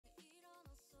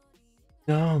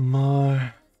No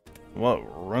more. What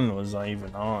run was I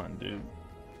even on, dude?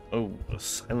 Oh, a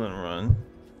silent run.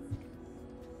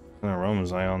 What run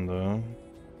was I on though?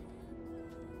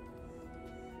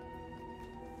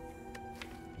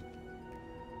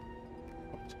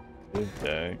 Good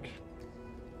deck.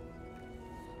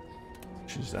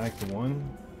 She's Act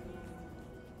 1.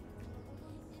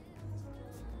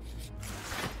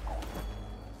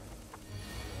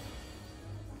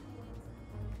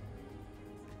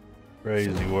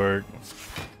 Crazy work.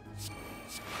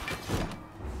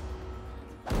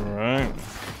 Alright.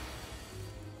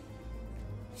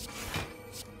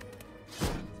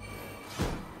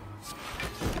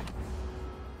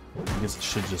 I guess I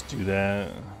should just do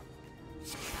that.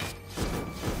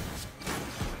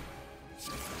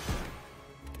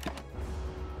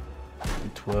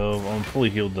 $12. I'm fully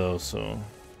healed though, so.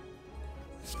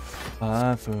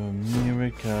 For a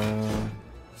miracle.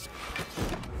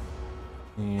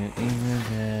 Yeah, even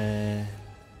there.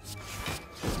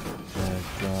 That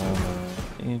drama,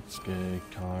 it's good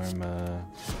karma.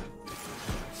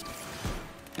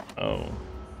 Oh.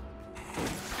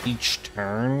 Each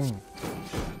turn?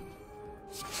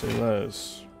 Say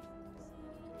less.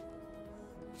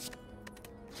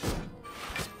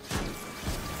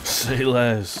 Say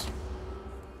less.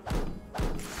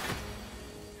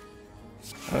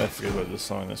 How did I forget about this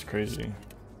song? That's crazy.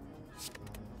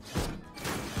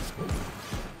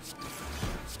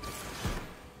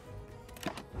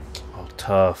 Oh,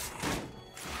 tough.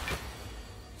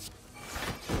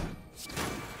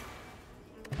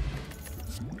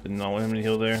 Did not want him to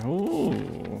heal there.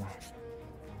 Ooh.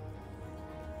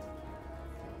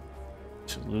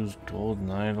 To lose golden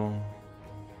idol.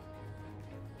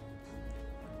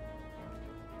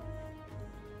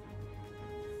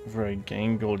 For a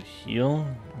gain gold heal?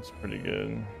 That's pretty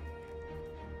good.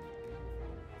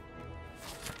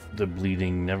 The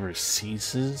bleeding never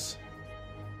ceases?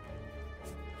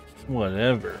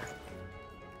 Whatever.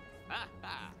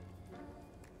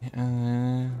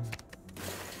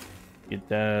 Get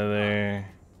that out of there.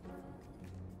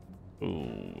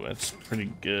 Ooh, that's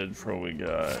pretty good for what we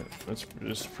got. That's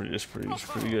pretty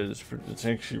good. It's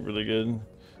actually really good.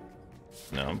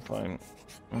 No, I'm fine.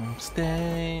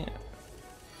 Stay.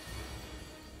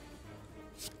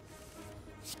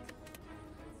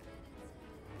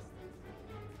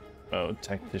 Oh,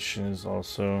 tactician is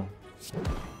also.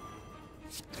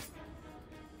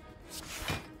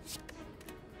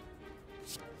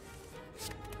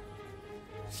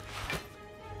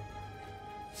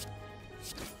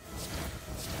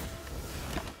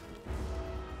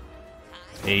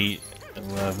 Eight,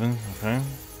 11, okay.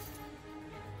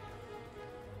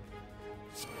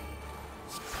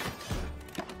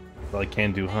 All I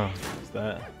can do, huh? Is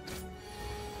that?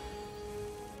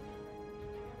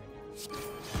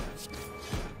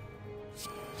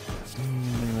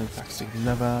 Toxic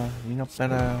lover, you know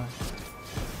better.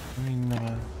 You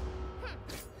know.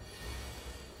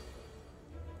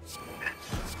 See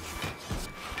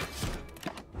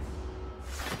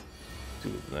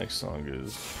what the next song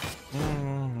is.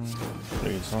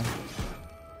 Pretty good song.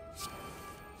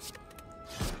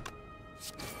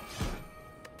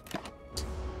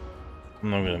 I'm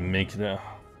not gonna make it out.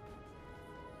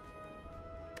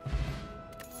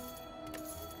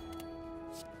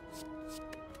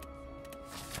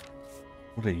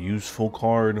 What a useful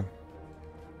card.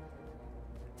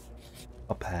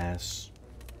 I'll pass.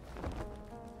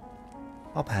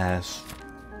 I'll pass.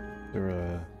 They're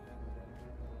a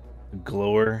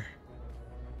glower.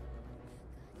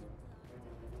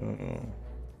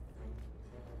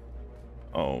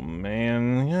 Oh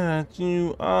man, got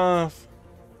you off.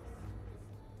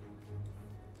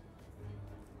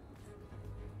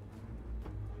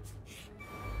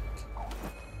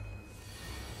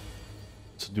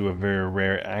 To do a very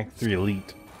rare Act 3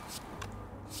 Elite.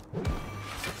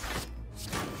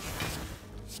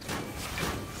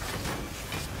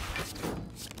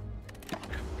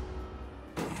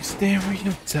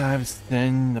 Stereotypes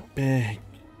then the big.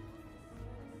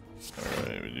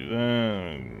 Alright, we do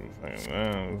that.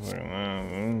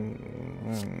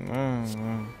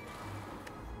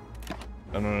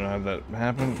 I don't know how that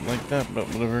happened like that, but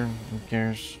whatever. Who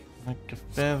cares? Like a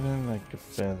feather, like a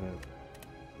feather.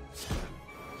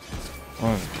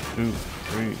 1, 2,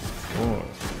 3, 4,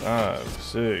 5,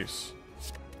 6,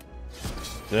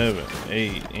 7,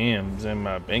 8 M's in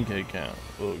my bank account.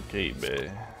 Okay,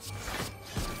 babe.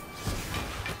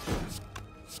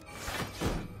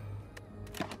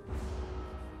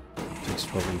 Six,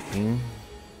 12, 18.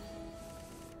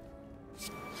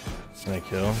 Can I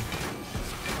kill?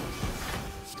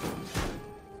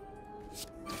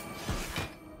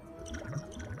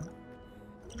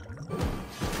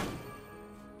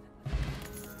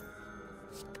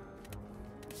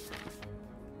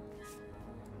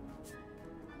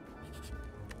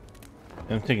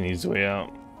 I'm taking the easy way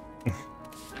out.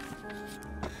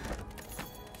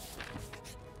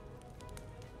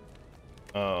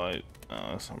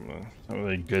 It's not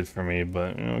really good for me,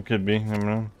 but you know, it could be. Never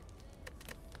know.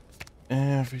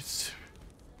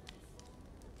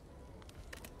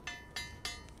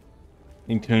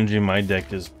 Including my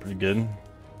deck is pretty good.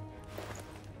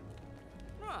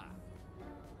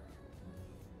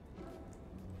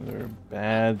 They're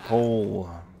bad pole.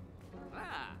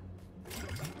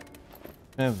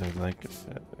 Feather like a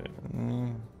feather.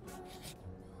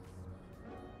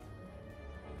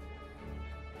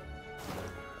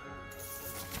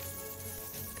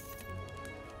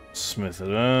 Smith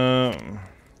it up.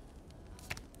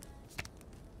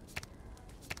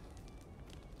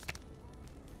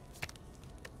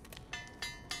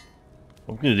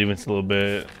 I'm gonna do it a little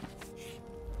bit.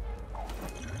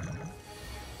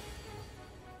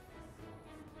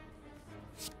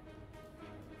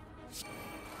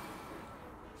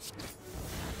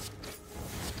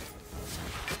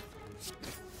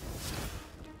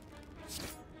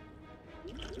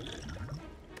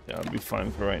 Yeah, I'll be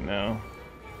fine for right now.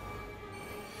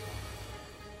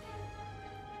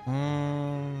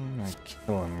 I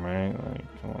kill him, right?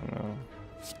 Like, come on now.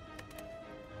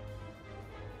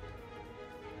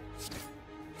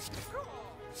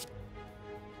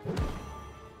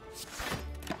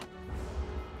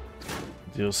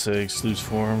 Deal 6, lose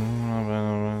 4.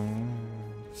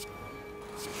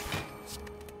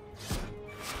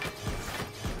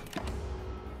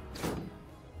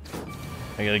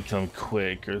 I gotta kill him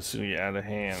quick, or it's gonna get out of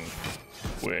hand.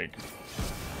 Quick.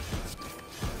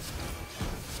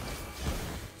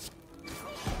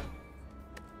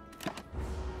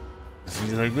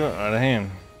 He's like, oh, out of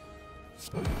hand.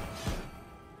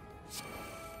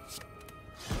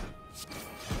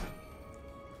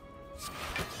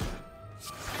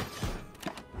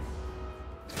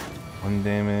 One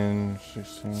damage,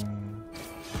 16.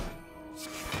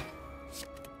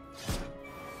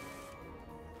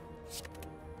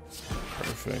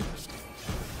 Perfect.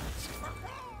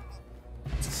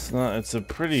 It's a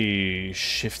pretty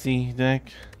shifty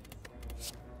deck.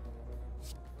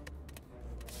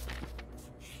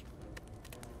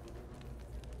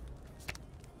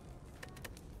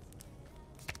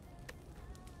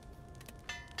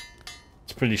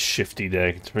 Pretty shifty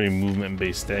deck. It's a pretty movement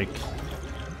based deck.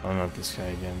 Oh, not this guy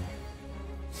again.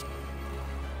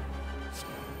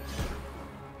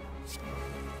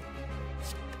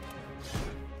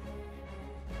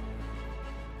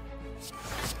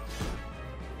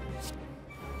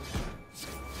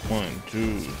 One,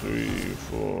 two, three,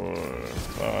 4,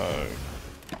 5.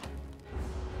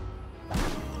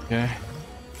 Okay.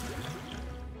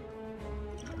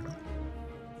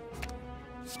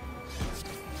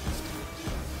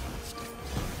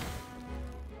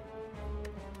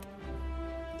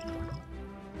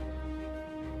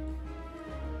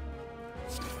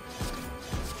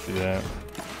 That.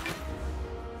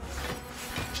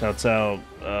 Shouts out,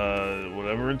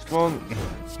 whatever it's called.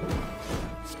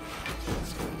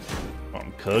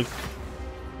 I'm cooked.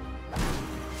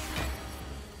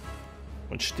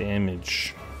 Much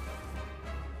damage.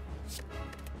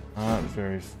 Not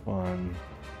very fun.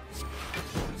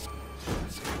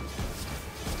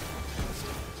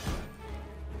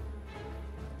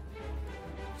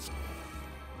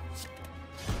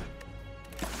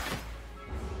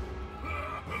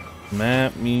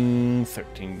 Map me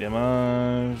 13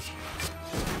 damage.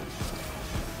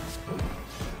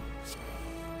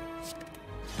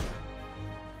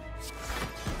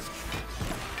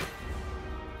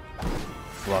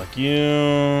 Block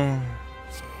you.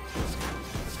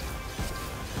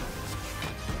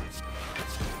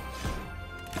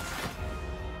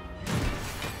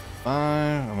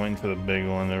 I'm waiting for the big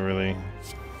one to really.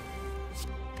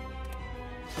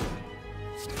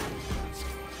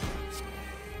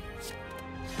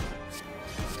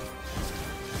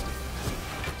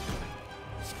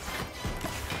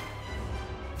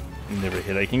 Never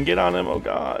hit I can get on him, oh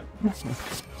god.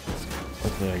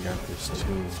 Hopefully I got this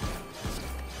too.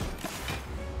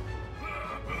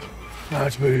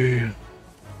 That's me.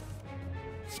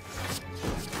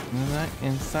 Not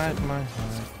inside my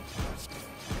heart.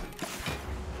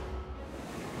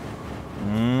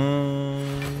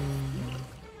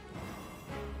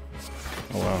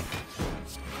 Oh wow.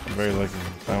 I'm very lucky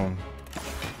with that one.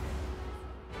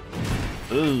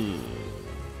 Ooh.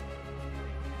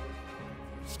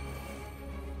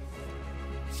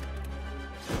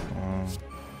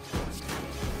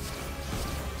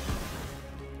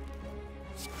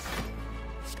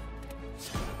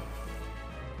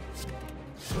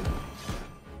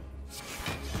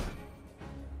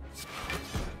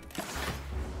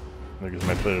 The Because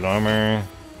my plated armor.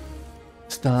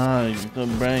 Star, so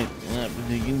bright.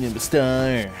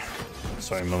 Star.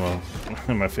 Sorry, Momo.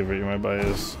 My favorite, you're my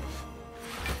bias.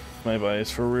 My bias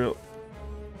for real.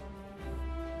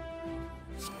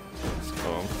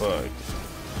 Oh, I'm fucked.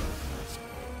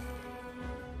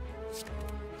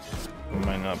 I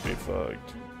might not be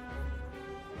fucked.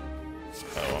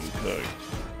 Oh, I'm cooked.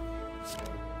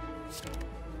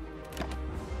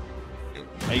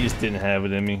 I just didn't have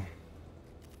it in me.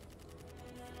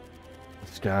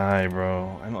 This guy,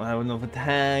 bro. I don't have enough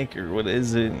attack, or what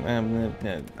is it? I'm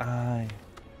gonna die.